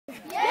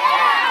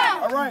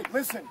right,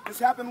 listen, this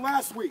happened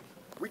last week.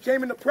 We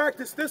came into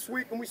practice this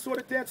week and we sort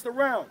of danced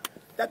around.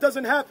 That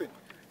doesn't happen.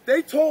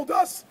 They told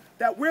us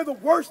that we're the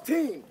worst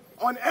team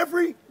on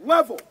every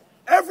level,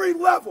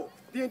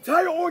 the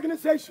entire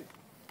organization.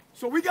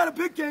 So we got a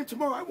big game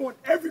tomorrow. I want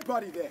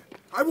everybody there.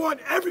 I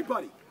want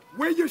everybody.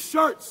 Wear your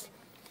shirts.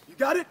 You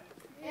got it?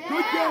 Yeah.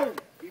 Good game.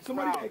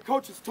 Somebody, hey,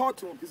 coaches, talk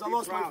to him because I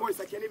lost my voice.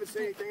 I can't even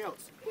say anything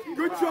else.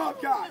 Good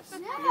job, guys.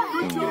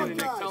 Good job,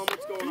 guys.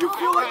 Do you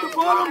feel like the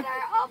bottom?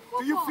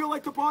 Do you feel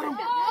like the bottom?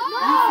 Do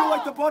you feel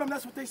like the bottom?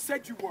 That's what they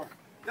said you were.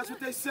 That's what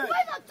they said.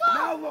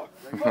 Now look.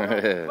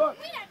 Look.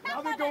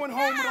 Now they're going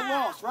home with a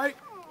loss, right?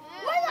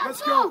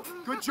 Let's go.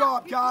 Good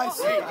job, guys.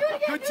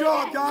 Good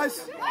job, guys.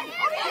 Good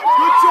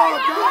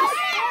job, guys.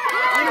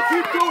 We're going to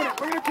keep doing it.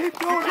 We're going to keep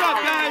doing it. Good job,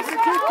 guys. We're going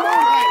to keep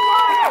doing it.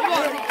 Hold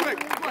on real quick.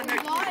 Come on,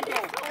 Nick.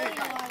 Hey,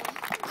 guys.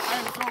 I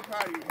am so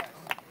proud of you guys.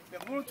 The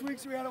little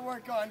tweaks we had to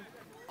work on.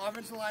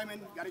 Offensive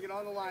lineman, got to get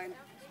on the line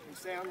and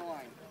stay on the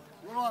line.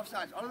 Little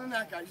offsides. Other than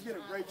that, guys, you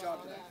did a great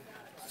job today.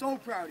 So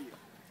proud of you.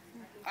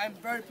 I'm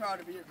very proud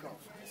to be your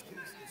coach.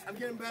 I'm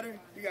getting better.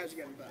 You guys are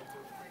getting better.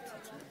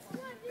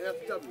 And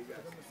that's W,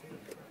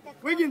 guys.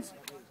 Wiggins,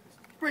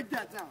 break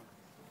that down.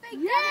 Yeah!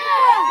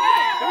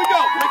 Here we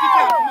go. Break it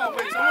down. Come on,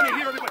 Wiggins. I want to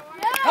hear everybody.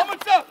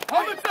 Helmets up.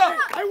 Helmets up.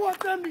 I want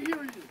them to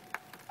hear you.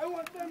 I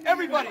want them to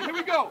Everybody, here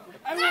we go.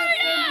 I want them to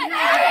hear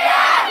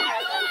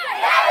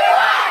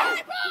you.